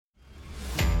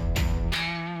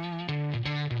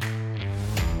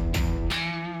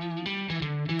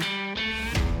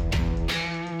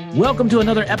Welcome to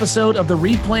another episode of the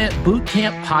Replant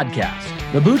Bootcamp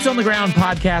Podcast, the Boots on the Ground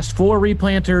podcast for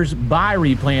replanters by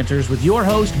replanters with your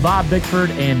host, Bob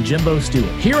Bickford and Jimbo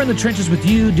Stewart. Here in the trenches with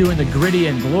you doing the gritty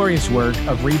and glorious work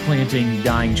of replanting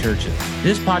dying churches.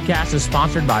 This podcast is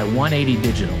sponsored by 180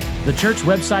 Digital, the church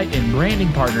website and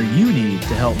branding partner you need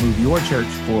to help move your church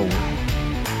forward.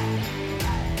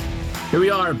 Here we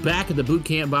are back at the boot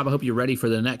camp, Bob. I hope you're ready for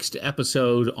the next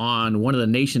episode on one of the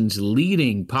nation's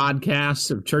leading podcasts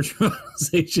of church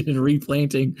revitalization and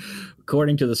replanting,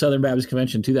 according to the Southern Baptist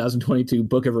Convention 2022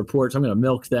 Book of Reports. I'm going to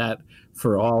milk that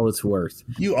for all it's worth.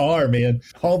 You are, man,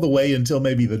 all the way until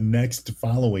maybe the next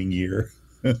following year.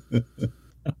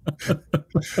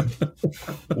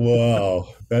 Whoa,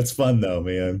 that's fun though,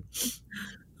 man.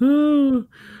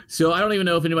 So I don't even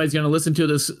know if anybody's going to listen to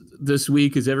this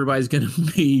week, because everybody's going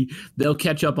to they'll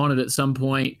catch up on it at some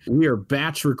point. We are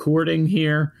batch recording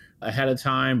here ahead of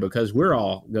time because we're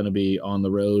all going to be on the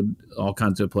road, all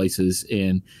kinds of places.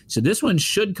 And so this one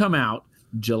should come out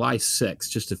July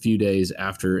 6th, just a few days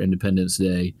after Independence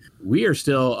Day. We are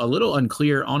still a little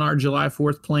unclear on our July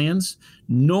 4th plans.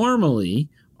 Normally,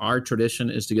 our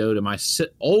tradition is to go to my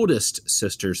oldest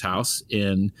sister's house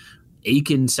in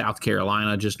Aiken, South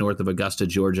Carolina, just north of Augusta,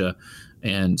 Georgia,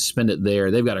 and spend it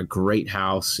there. They've got a great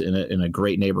house in a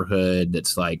great neighborhood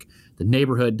that's like, the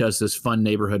neighborhood does this fun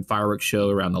neighborhood fireworks show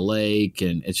around the lake,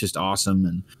 and it's just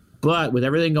awesome. But with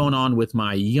everything going on with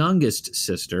my youngest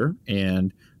sister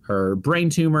and her brain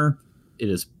tumor, it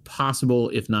is possible,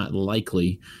 if not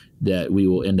likely, that we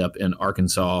will end up in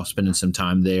Arkansas spending some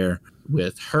time there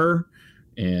with her.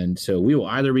 And so we will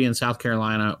either be in South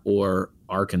Carolina or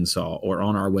Arkansas, or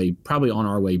probably on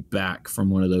our way back from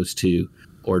one of those two,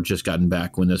 or just gotten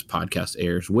back when this podcast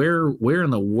airs. Where in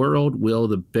the world will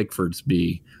the Bickfords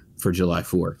be for July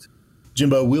 4th?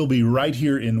 Jimbo, we'll be right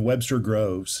here in Webster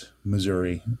Groves,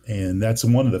 Missouri, and that's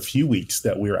one of the few weeks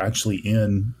that we're actually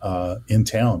in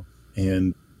town.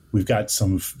 And we've got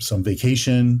some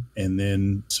vacation, and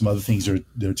then some other things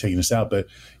they're taking us out. But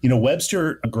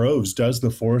Webster Groves does the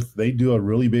 4th. They do a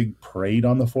really big parade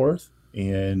on the 4th.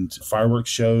 And fireworks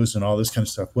shows and all this kind of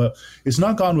stuff. Well, it's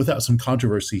not gone without some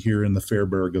controversy here in the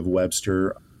Fairburg of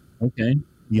Webster. Okay.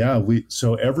 Yeah,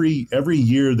 so every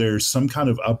year there's some kind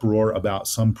of uproar about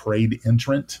some parade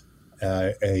entrant,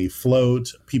 a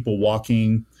float, people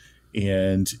walking,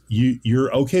 and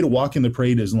you're okay to walk in the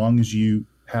parade as long as you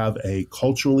have a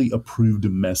culturally approved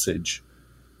message.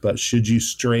 But should you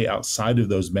stray outside of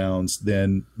those bounds,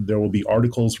 then there will be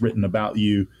articles written about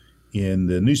you in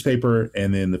the newspaper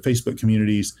and in the Facebook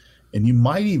communities, and you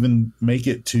might even make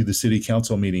it to the city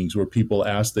council meetings where people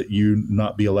ask that you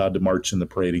not be allowed to march in the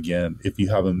parade again if you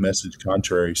have a message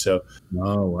contrary. So,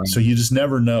 So you just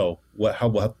never know how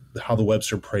the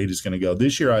Webster parade is going to go.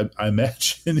 This year, I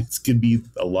imagine it's going to be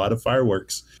a lot of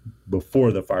fireworks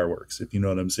before the fireworks, if you know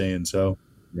what I'm saying. So,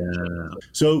 yeah.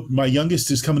 So my youngest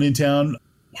is coming in town.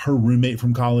 Her roommate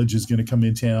from college is going to come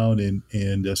in town,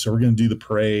 and so we're going to do the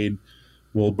parade.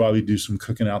 We'll probably do some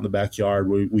cooking out in the backyard.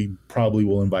 We probably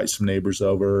will invite some neighbors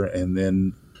over, and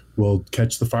then we'll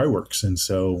catch the fireworks. And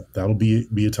so that'll be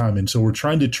a time. And so we're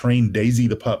trying to train Daisy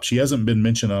the pup. She hasn't been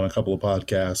mentioned on a couple of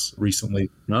podcasts recently.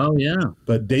 Oh, yeah.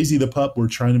 But Daisy the pup, we're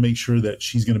trying to make sure that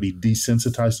she's going to be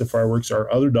desensitized to fireworks.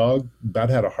 Our other dog about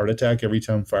had a heart attack every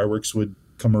time fireworks would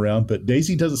come around, but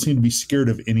Daisy doesn't seem to be scared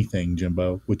of anything,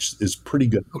 Jimbo, which is pretty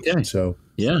good. Okay. So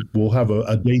yeah, we'll have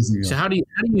a Daisy. So how do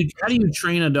you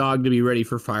train a dog to be ready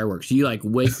for fireworks? Do you like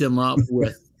wake them up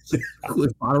with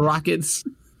bottle rockets?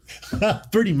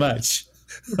 Pretty much.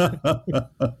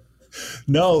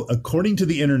 No, according to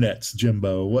the internet,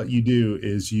 Jimbo, what you do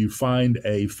is you find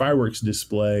a fireworks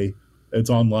display. It's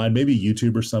online, maybe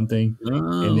YouTube or something,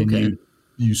 and then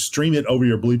you stream it over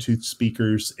your Bluetooth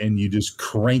speakers and you just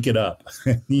crank it up.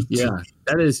 Yeah,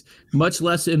 that is much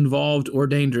less involved or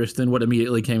dangerous than what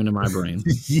immediately came into my brain.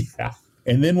 Yeah.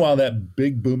 And then while that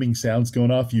big booming sound's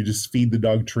going off, you just feed the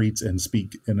dog treats and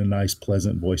speak in a nice,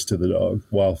 pleasant voice to the dog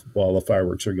while the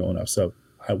fireworks are going off. So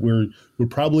we're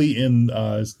probably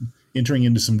entering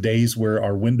into some days where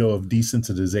our window of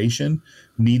desensitization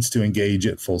needs to engage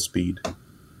at full speed.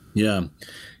 Yeah.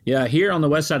 Yeah, here on the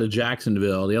west side of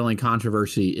Jacksonville, the only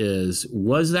controversy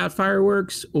was that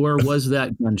fireworks or was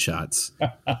that gunshots?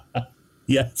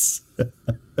 Yes.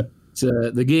 It's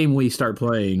the game we start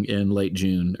playing in late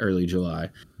June, early July.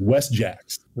 West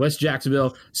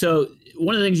Jacksonville. So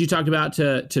one of the things you talked about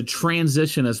to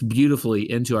transition us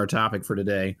beautifully into our topic for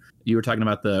today, you were talking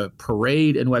about the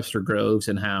parade in Webster Groves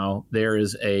and how there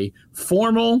is a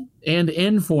formal and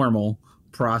informal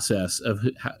process of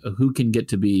who can get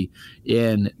to be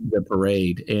in the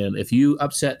parade. And if you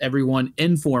upset everyone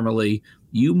informally,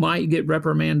 you might get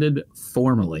reprimanded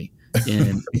formally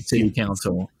in city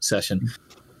council session.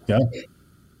 Yeah.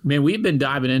 Man, we've been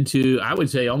diving into, I would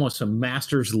say, almost some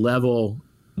master's level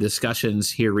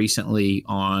discussions here recently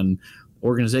on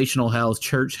organizational health,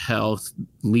 church health,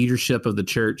 leadership of the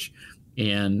church.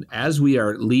 And as we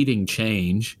are leading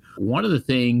change, one of the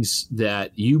things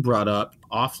that you brought up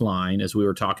offline as we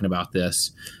were talking about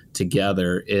this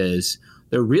together is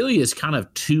there really is kind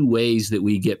of two ways that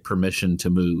we get permission to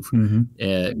move.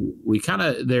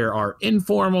 There are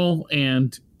informal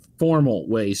and formal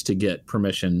ways to get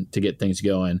permission to get things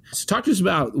going. So talk to us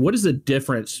about what are the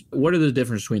difference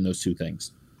between those two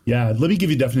things? Yeah, let me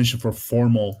give you a definition for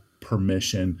formal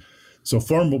permission. So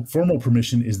formal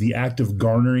permission is the act of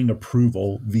garnering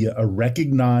approval via a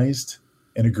recognized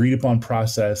and agreed upon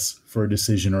process for a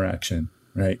decision or action,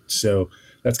 right? So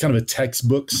that's kind of a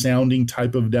textbook sounding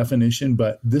type of definition,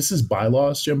 but this is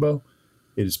bylaws, Jimbo.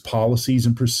 It is policies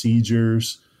and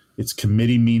procedures. It's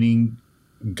committee meeting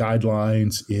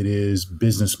guidelines. It is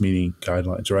business meeting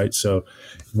guidelines, right? So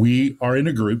we are in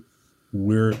a group.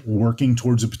 We're working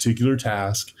towards a particular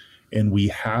task, and we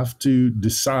have to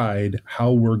decide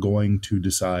how we're going to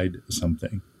decide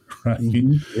something, right?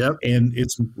 Yep. And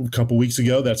it's a couple weeks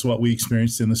ago, that's what we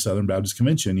experienced in the Southern Baptist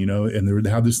Convention, and they would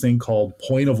have this thing called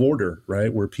point of order,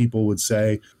 right? Where people would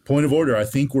say, point of order, I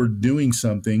think we're doing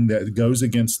something that goes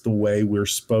against the way we're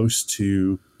supposed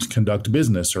to conduct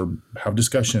business or have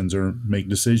discussions or make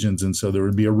decisions. And so there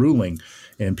would be a ruling,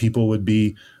 and people would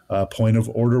be point of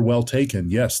order well taken.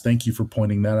 Yes, thank you for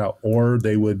pointing that out. Or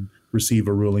they would receive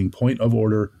a ruling, point of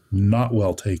order not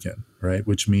well taken, right?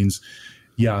 Which means,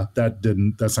 yeah, that's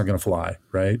not going to fly,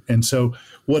 right? And so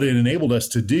what it enabled us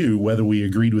to do, whether we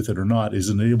agreed with it or not, is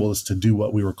enable us to do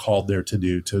what we were called there to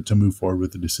do, to move forward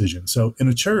with the decision. So in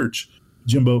a church,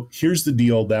 Jimbo, here's the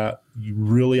deal that you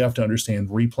really have to understand.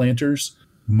 Replanters,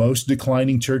 most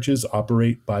declining churches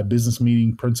operate by business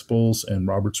meeting principles and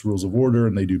Robert's Rules of Order,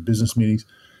 and they do business meetings.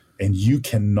 And you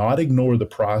cannot ignore the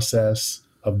process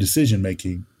of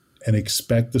decision-making and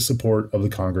expect the support of the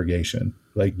congregation.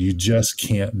 Like, you just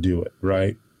can't do it,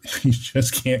 right? You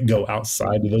just can't go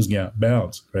outside of those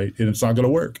bounds, right? And it's not going to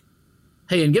work.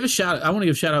 Hey, and I want to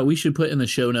give a shout out. We should put in the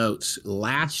show notes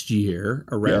last year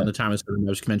around the time of the Southern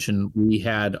Baptist Convention, we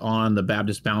had on the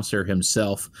Baptist bouncer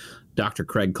himself, Dr.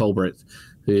 Craig Colbert,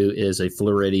 who is a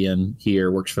Floridian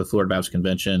here, works for the Florida Baptist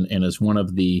Convention, and is one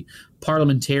of the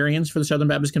parliamentarians for the Southern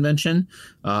Baptist Convention.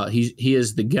 He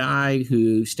is the guy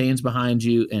who stands behind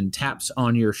you and taps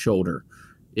on your shoulder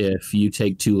if you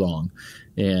take too long.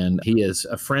 And he is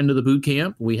a friend of the boot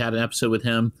camp. We had an episode with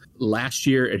him last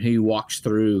year, and he walks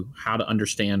through how to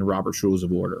understand Robert's Rules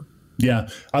of Order. Yeah,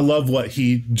 I love what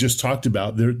he just talked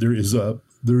about. There's a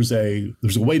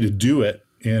way to do it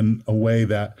in a way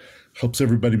that helps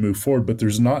everybody move forward, but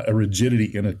there's not a rigidity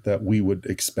in it that we would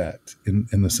expect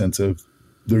in the sense of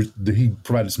he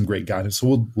provided some great guidance.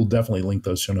 So we'll definitely link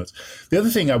those show notes. The other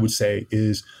thing I would say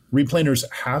is replanters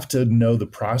have to know the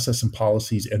process and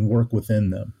policies and work within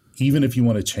them, even if you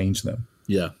want to change them.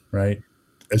 Yeah. Right.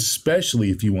 Especially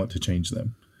if you want to change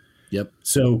them. Yep.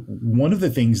 So one of the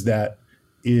things that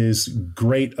is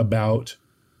great about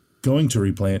going to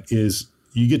replant is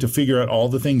you get to figure out all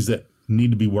the things that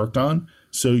need to be worked on.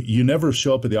 So you never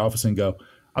show up at the office and go,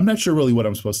 I'm not sure really what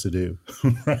I'm supposed to do,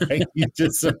 right? You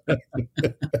just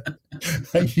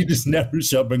never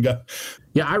show up and go.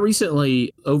 Yeah, I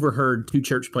recently overheard two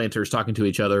church planters talking to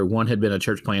each other. One had been a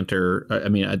church planter. I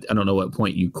mean, I don't know what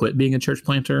point you quit being a church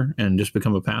planter and just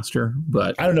become a pastor,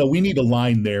 but I don't know. We need a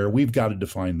line there. We've got to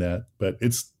define that, but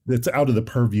it's out of the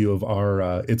purview of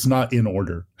our. It's not in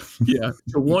order. Yeah.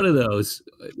 So one of those,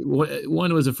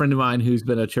 one was a friend of mine who's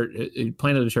been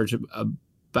planted a church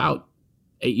about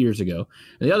 8 years ago,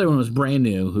 and the other one was brand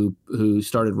new, who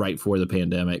started right before the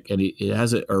pandemic, and it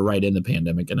hasn't, or right in the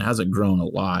pandemic, and it hasn't grown a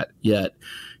lot yet.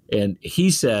 And he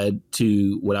said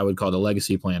to what I would call the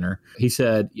legacy planner, he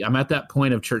said, I'm at that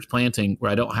point of church planting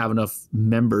where I don't have enough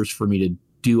members for me to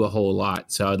do a whole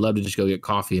lot. So I'd love to just go get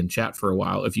coffee and chat for a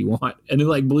while if you want. And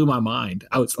it blew my mind.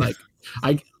 I was like,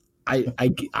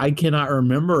 I cannot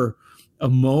remember a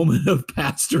moment of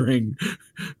pastoring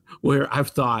where I've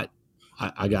thought,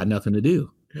 I got nothing to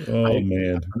do. Oh,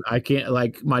 man. I can't,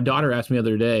 my daughter asked me the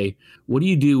other day, what do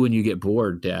you do when you get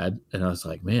bored, Dad? And I was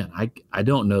like, man, I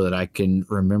don't know that I can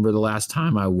remember the last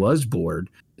time I was bored.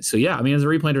 So yeah, I mean, as a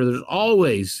replanter, there's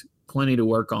always plenty to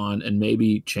work on, and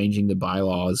maybe changing the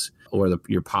bylaws or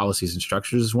your policies and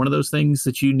structures is one of those things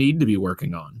that you need to be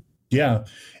working on. Yeah.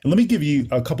 And let me give you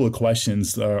a couple of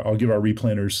questions. I'll give our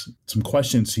replanters some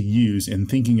questions to use in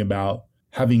thinking about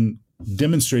having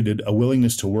demonstrated a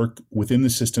willingness to work within the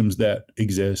systems that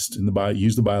exist and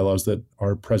use the bylaws that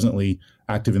are presently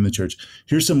active in the church.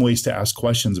 Here's some ways to ask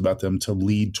questions about them to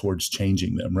lead towards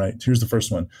changing them, right? Here's the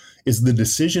first one. Is this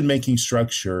decision-making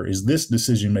structure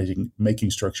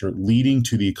leading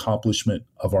to the accomplishment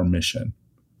of our mission?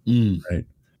 Right.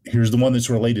 Here's the one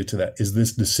that's related to that. Is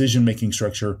this decision-making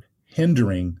structure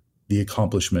hindering the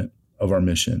accomplishment of our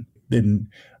mission? Then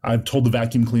I've told the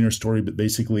vacuum cleaner story, but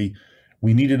basically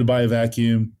we needed to buy a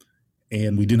vacuum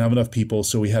and we didn't have enough people.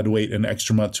 So we had to wait an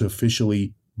extra month to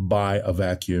officially buy a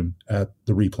vacuum at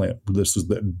the replant.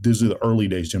 These are the early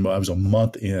days, Jimbo. I was a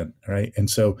month in, right? And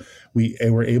so we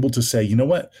were able to say, you know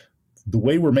what? The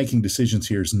way we're making decisions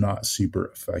here is not super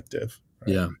effective.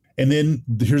 Right? Yeah. And then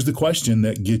here's the question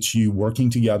that gets you working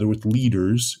together with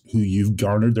leaders who you've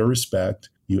garnered their respect.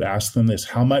 You ask them this: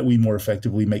 how might we more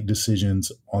effectively make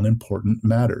decisions on important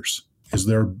matters? Is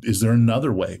there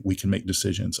another way we can make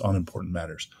decisions on important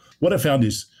matters? What I found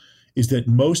is that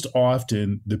most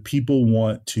often the people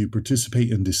want to participate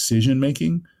in decision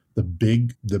making, the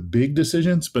big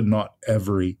decisions, but not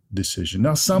every decision.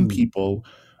 Now, some people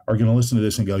are going to listen to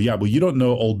this and go, yeah, well, you don't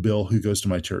know old Bill who goes to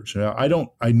my church. Now, I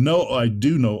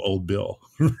do know old Bill,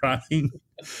 right?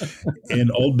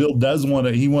 And old Bill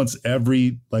he wants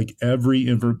every,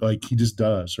 he just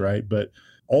does, right? But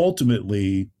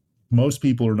ultimately, most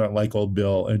people are not like old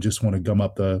Bill and just want to gum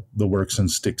up the works and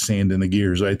stick sand in the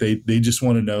gears, right? They just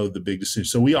want to know the big decision.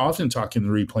 So we often talk in the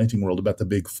replanting world about the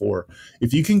big four.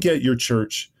 If you can get your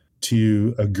church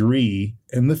to agree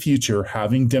in the future,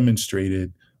 having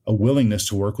demonstrated a willingness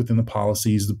to work within the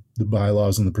policies, the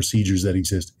bylaws, and the procedures that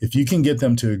exist, if you can get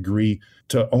them to agree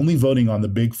to only voting on the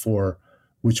big four,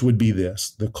 which would be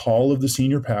this: the call of the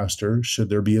senior pastor, should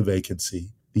there be a vacancy,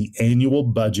 the annual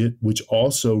budget, which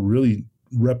also really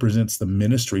represents the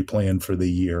ministry plan for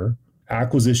the year,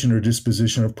 acquisition or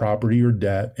disposition of property or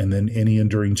debt, and then any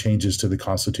enduring changes to the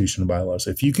Constitution and bylaws.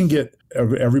 If you can get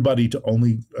everybody to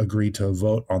only agree to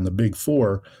vote on the big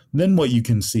four, then what you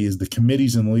can see is the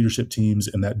committees and the leadership teams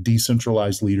and that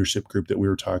decentralized leadership group that we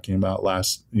were talking about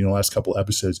last couple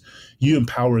episodes. You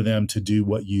empower them to do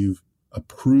what you've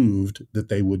approved that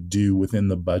they would do within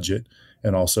the budget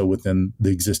and also within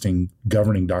the existing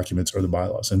governing documents or the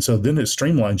bylaws. And so then it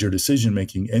streamlines your decision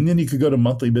making. And then you could go to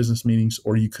monthly business meetings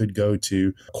or you could go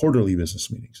to quarterly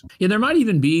business meetings. Yeah, there might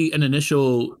even be an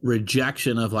initial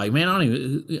rejection of like, man, I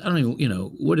don't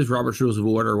even, what is Robert's Rules of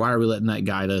Order? Why are we letting that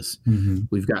guide us? Mm-hmm.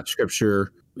 We've got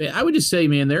scripture. I would just say,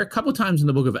 man, there are a couple of times in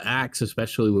the book of Acts,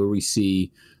 especially where we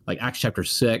see like Acts chapter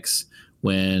 6,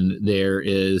 when there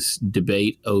is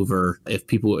debate over if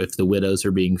the widows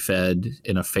are being fed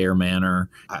in a fair manner.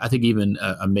 I think even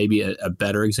maybe a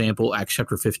better example, Acts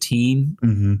chapter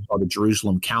 15, or the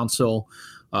Jerusalem Council,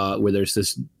 where there's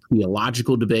this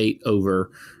theological debate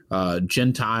over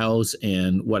Gentiles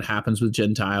and what happens with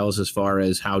Gentiles as far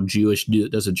as how Jewish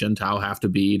does a Gentile have to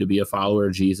be a follower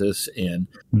of Jesus.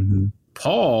 And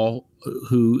Paul,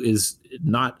 who is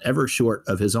not ever short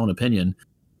of his own opinion,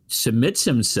 submits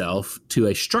himself to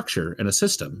a structure and a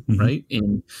system, right?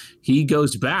 And he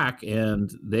goes back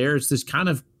and there's this kind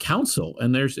of council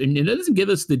and it doesn't give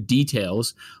us the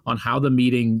details on how the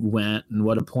meeting went and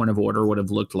what a point of order would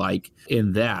have looked like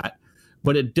in that.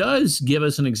 But it does give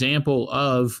us an example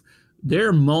of there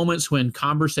are moments when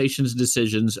conversations,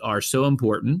 decisions are so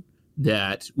important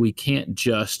that we can't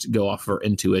just go off our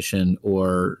intuition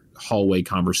or hallway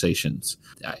conversations.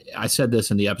 I said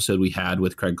this in the episode we had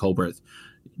with Craig Colbreth.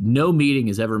 No meeting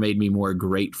has ever made me more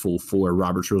grateful for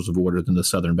Robert's Rules of Order than the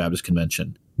Southern Baptist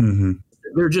Convention.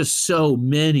 There are just so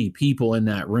many people in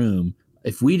that room.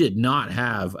 If we did not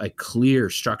have a clear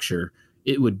structure,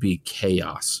 it would be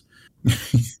chaos.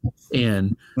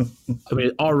 And I mean,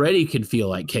 it already can feel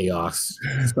like chaos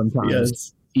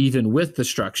sometimes, even with the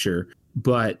structure.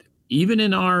 But even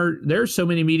there are so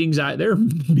many meetings. There are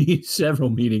several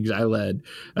meetings I led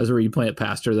as a replant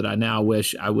pastor that I now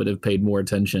wish I would have paid more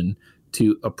attention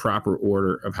to a proper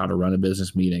order of how to run a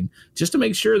business meeting, just to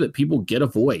make sure that people get a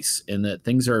voice and that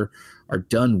things are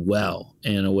done well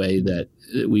in a way that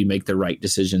we make the right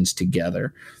decisions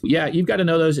together. Yeah, you've got to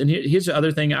know those. And here's the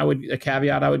other thing a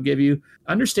caveat I would give you.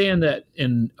 Understand that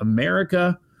in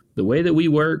America, the way that we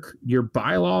work, your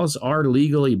bylaws are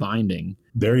legally binding.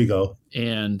 There you go.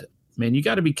 And man, you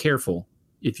got to be careful.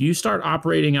 If you start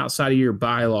operating outside of your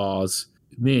bylaws,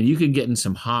 man, you can get in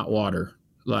some hot water.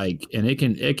 And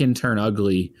it can turn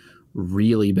ugly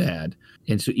really bad.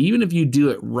 And so even if you do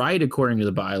it right according to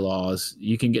the bylaws,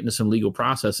 you can get into some legal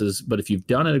processes. But if you've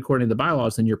done it according to the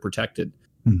bylaws, then you're protected.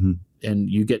 Mm-hmm. and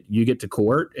you get to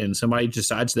court and somebody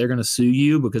decides they're going to sue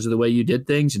you because of the way you did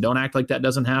things, and don't act like that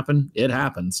doesn't happen. It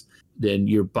happens. Then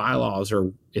your bylaws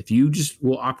are, if you just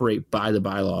will operate by the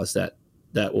bylaws,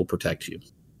 that will protect you.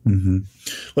 Mm-hmm.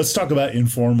 Let's talk about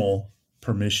informal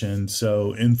permission.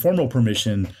 So informal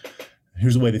permission,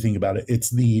 here's a way to think about it. It's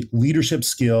the leadership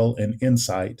skill and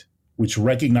insight which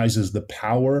recognizes the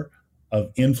power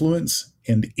of influence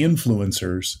and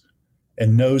influencers,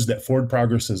 and knows that forward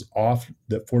progress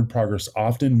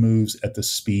often moves at the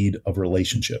speed of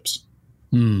relationships.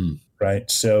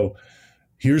 Right? So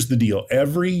here's the deal.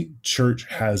 Every church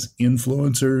has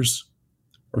influencers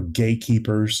or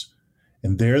gatekeepers,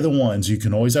 and they're the ones, you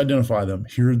can always identify them.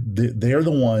 They're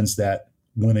the ones that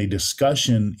when a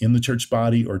discussion in the church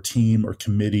body or team or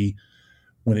committee,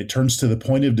 when it turns to the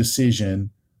point of decision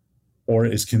or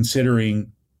is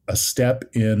considering a step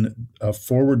in a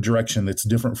forward direction that's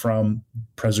different from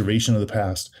preservation of the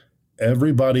past,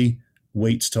 everybody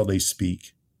waits till they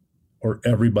speak or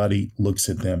everybody looks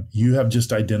at them. You have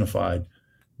just identified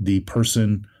the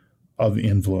person of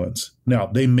influence. Now,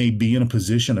 they may be in a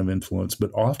position of influence,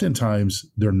 but oftentimes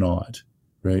they're not,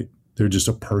 right? They're just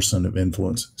a person of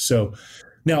influence. So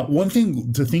now one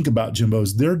thing to think about, Jimbo,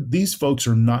 is these folks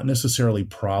are not necessarily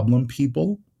problem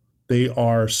people. They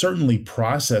are certainly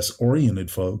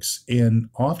process-oriented folks, and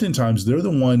oftentimes they're the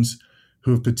ones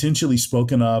who have potentially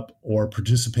spoken up or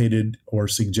participated or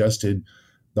suggested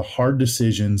the hard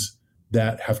decisions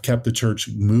that have kept the church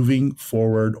moving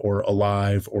forward or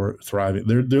alive or thriving.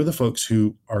 They're the folks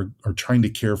who are trying to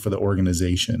care for the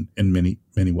organization in many,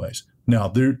 many ways. Now,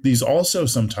 these also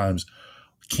sometimes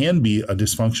can be a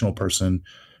dysfunctional person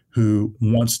who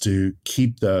wants to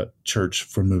keep the church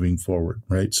from moving forward,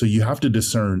 right? So you have to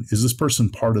discern, is this person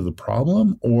part of the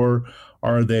problem or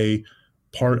are they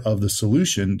part of the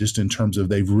solution, just in terms of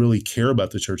they really care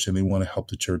about the church and they want to help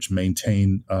the church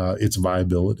maintain its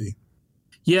viability?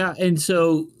 Yeah, and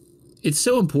so it's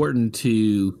so important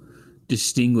to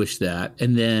distinguish that,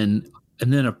 and then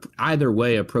either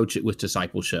way approach it with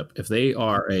discipleship. If they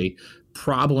are a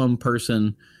problem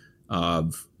person,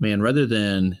 rather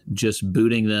than just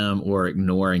booting them or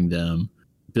ignoring them,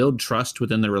 build trust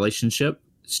within the relationship.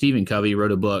 Stephen Covey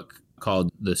wrote a book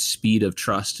called The Speed of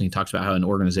Trust, and he talks about how in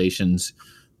organizations,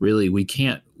 really we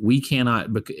cannot,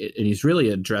 and he's really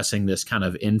addressing this kind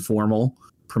of informal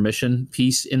permission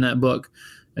piece in that book.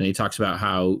 And he talks about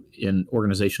how in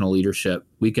organizational leadership,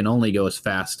 we can only go as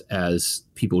fast as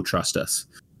people trust us.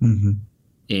 Mm-hmm.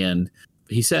 And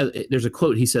he says, there's a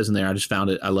quote he says in there, I just found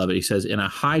it, I love it. He says, in a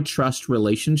high trust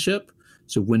relationship,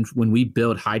 so when we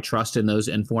build high trust in those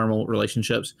informal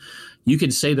relationships, you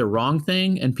can say the wrong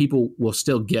thing and people will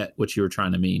still get what you were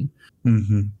trying to mean.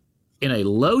 Mm-hmm. In a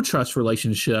low trust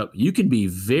relationship, you can be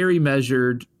very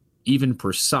measured, even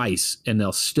precise, and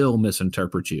they'll still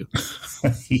misinterpret you.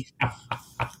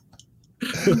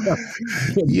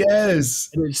 Yes.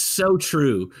 It's so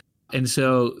true. And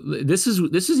so this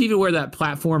is even where that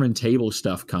platform and table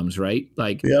stuff comes, right?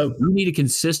 Like, You need to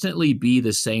consistently be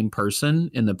the same person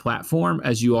in the platform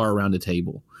as you are around the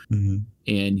table. Mm-hmm.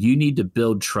 And you need to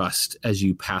build trust as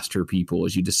you pastor people,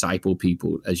 as you disciple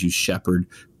people, as you shepherd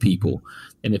people.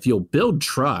 And if you'll build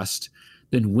trust,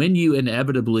 then when you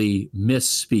inevitably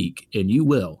misspeak, and you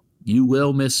will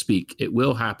misspeak, it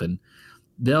will happen,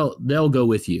 they'll go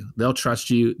with you. They'll trust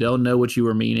you. They'll know what you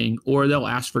were meaning, or they'll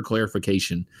ask for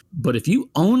clarification. But if you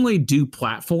only do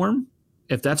platform,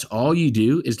 if that's all you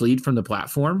do is lead from the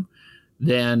platform,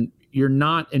 then you're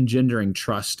not engendering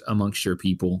trust amongst your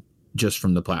people just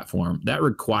from the platform. That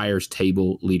requires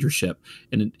table leadership.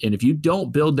 And if you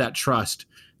don't build that trust,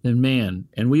 then man,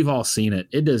 and we've all seen it,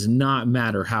 it does not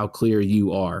matter how clear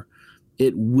you are.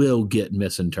 It will get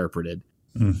misinterpreted.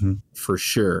 Mm-hmm. For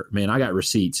sure. Man, I got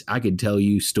receipts. I could tell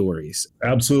you stories.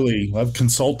 Absolutely. I've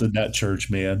consulted that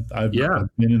church, man. I've been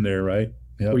in there, right?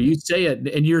 Yep. Where you say it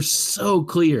and you're so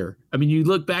clear. I mean, you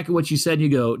look back at what you said and you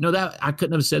go, no, that I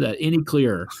couldn't have said that any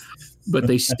clearer. But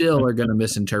they still are going to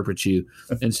misinterpret you.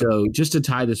 And so just to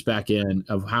tie this back in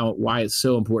of why it's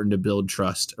so important to build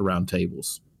trust around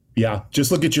tables. Yeah.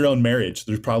 Just look at your own marriage.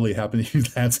 There's probably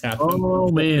that's happening.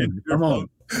 Oh, man. Come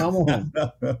on.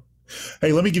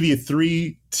 Hey, let me give you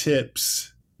 3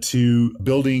 tips to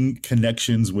building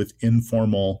connections with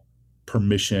informal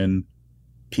permission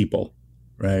people,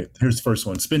 right? Here's the first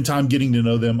one. Spend time getting to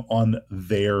know them on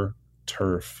their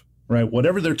turf, right?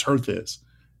 Whatever their turf is.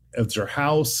 If it's their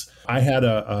house. I had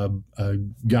a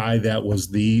guy that was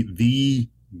the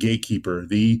gatekeeper,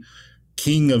 the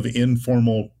king of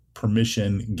informal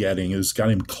permission getting. It was a guy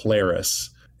named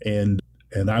Claris. And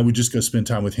I would just go spend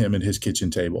time with him at his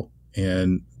kitchen table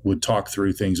and would talk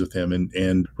through things with him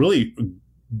and really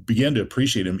began to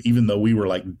appreciate him, even though we were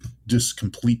like just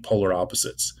complete polar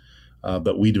opposites.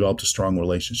 But we developed a strong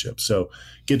relationship. So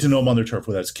get to know them on their turf,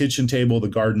 whether that's kitchen table, the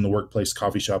garden, the workplace,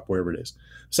 coffee shop, wherever it is.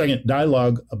 Second,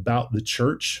 dialogue about the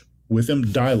church with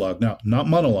them. Dialogue. Now, not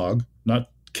monologue, not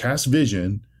cast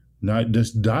vision, not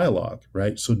just dialogue,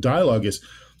 right? So dialogue is,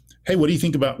 hey, what do you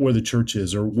think about where the church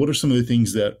is? Or what are some of the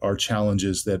things that are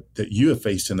challenges that you have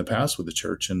faced in the past with the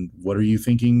church? And what are you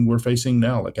thinking we're facing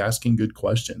now? Like asking good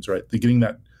questions, right? They're getting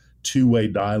that two-way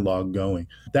dialogue going.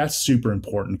 That's super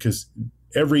important because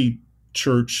every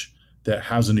church that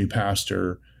has a new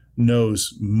pastor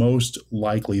knows most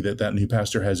likely that new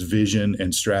pastor has vision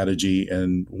and strategy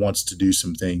and wants to do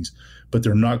some things, but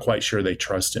they're not quite sure they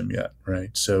trust him yet,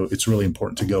 right? So it's really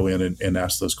important to go in and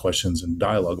ask those questions and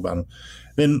dialogue about them.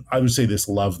 Then I would say this: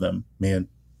 love them, man.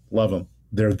 Love them.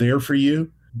 They're there for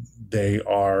you. They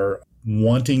are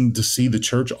wanting to see the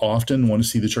church often, want to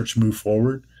see the church move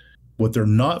forward. What they're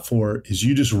not for is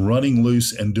you just running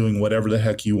loose and doing whatever the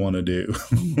heck you want to do.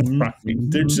 Right?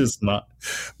 They're just not,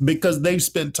 because they've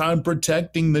spent time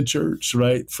protecting the church,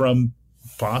 right? From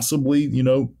possibly,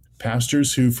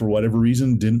 pastors who, for whatever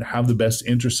reason, didn't have the best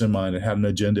interests in mind and had an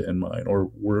agenda in mind,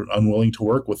 or were unwilling to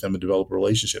work with them and develop a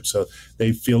relationship. So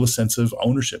they feel a sense of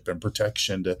ownership and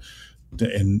protection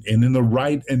and in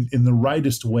the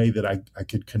rightest way that I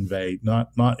could convey,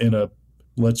 not in a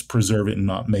let's preserve it and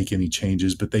not make any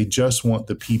changes, but they just want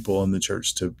the people in the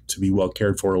church to be well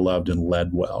cared for, loved, and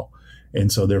led well. And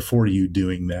so they're for you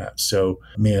doing that. So,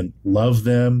 man, love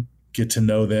them, get to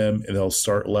know them, and they'll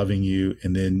start loving you.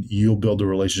 And then you'll build a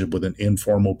relationship with an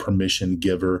informal permission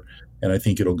giver. And I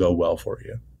think it'll go well for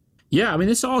you. Yeah, I mean,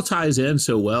 this all ties in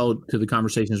so well to the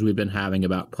conversations we've been having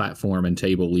about platform and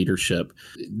table leadership.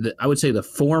 I would say the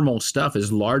formal stuff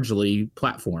is largely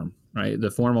platform, right?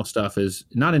 The formal stuff is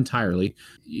not entirely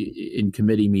in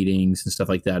committee meetings and stuff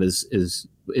like that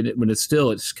when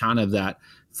it's kind of that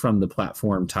from the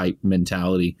platform type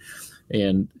mentality,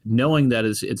 and knowing that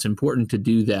it's important to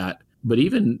do that, but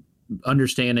even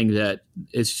understanding that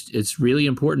it's really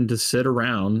important to sit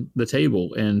around the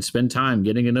table and spend time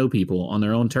getting to know people on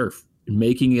their own turf,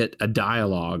 making it a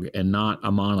dialogue and not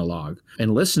a monologue,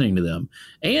 and listening to them.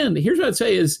 And here's what I'd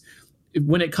say is,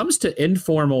 when it comes to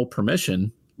informal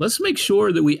permission, let's make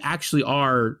sure that we actually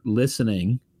are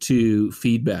listening to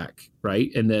feedback, right?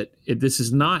 And that this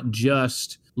is not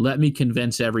just let me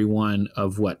convince everyone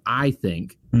of what I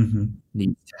think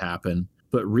needs to happen,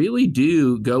 but really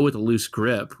do go with a loose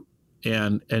grip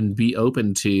and be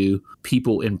open to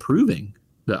people improving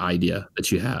the idea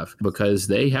that you have, because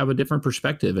they have a different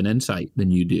perspective and insight than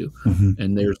you do.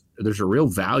 And there's a real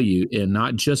value in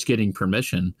not just getting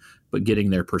permission, but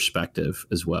getting their perspective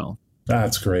as well.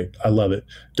 That's great. I love it.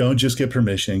 Don't just get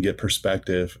permission, get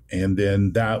perspective. And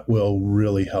then that will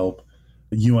really help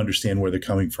you understand where they're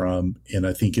coming from. And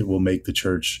I think it will make the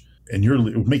church and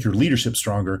make your leadership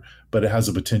stronger, but it has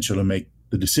the potential to make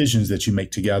the decisions that you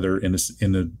make together in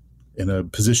a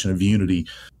position of unity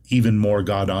even more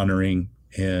God-honoring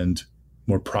and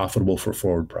more profitable for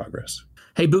forward progress.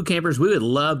 Hey, boot campers, we would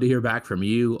love to hear back from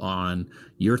you on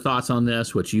your thoughts on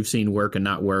this, what you've seen work and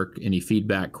not work, any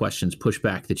feedback, questions,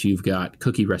 pushback that you've got,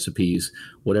 cookie recipes,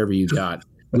 whatever you got.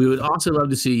 We would also love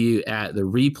to see you at the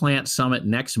Replant Summit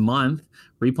next month,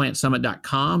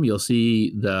 replantsummit.com. You'll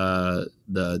see the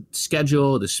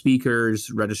schedule, the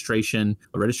speakers, registration.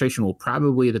 Registration will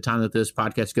probably, at the time that this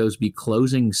podcast goes, be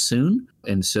closing soon.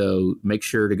 And so make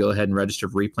sure to go ahead and register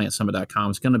for replantsummit.com.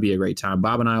 It's going to be a great time.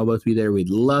 Bob and I will both be there. We'd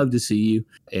love to see you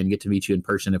and get to meet you in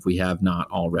person if we have not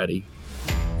already.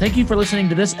 Thank you for listening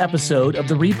to this episode of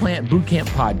the Replant Bootcamp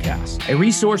Podcast, a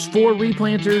resource for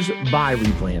replanters by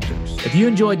replanters. If you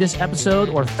enjoyed this episode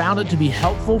or found it to be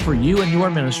helpful for you and your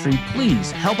ministry,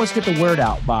 please help us get the word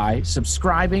out by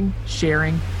subscribing,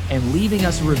 sharing, and leaving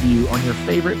us a review on your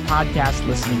favorite podcast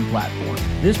listening platform.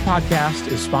 This podcast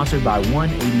is sponsored by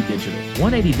 180 Digital.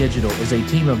 180 Digital is a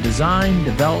team of design,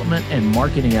 development, and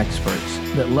marketing experts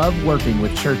that love working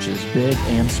with churches big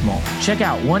and small. Check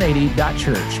out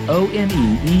 180.church,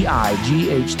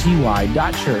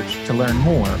 ONEIGHTY.church to learn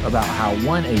more about how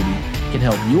 180 can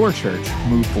help your church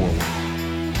move forward.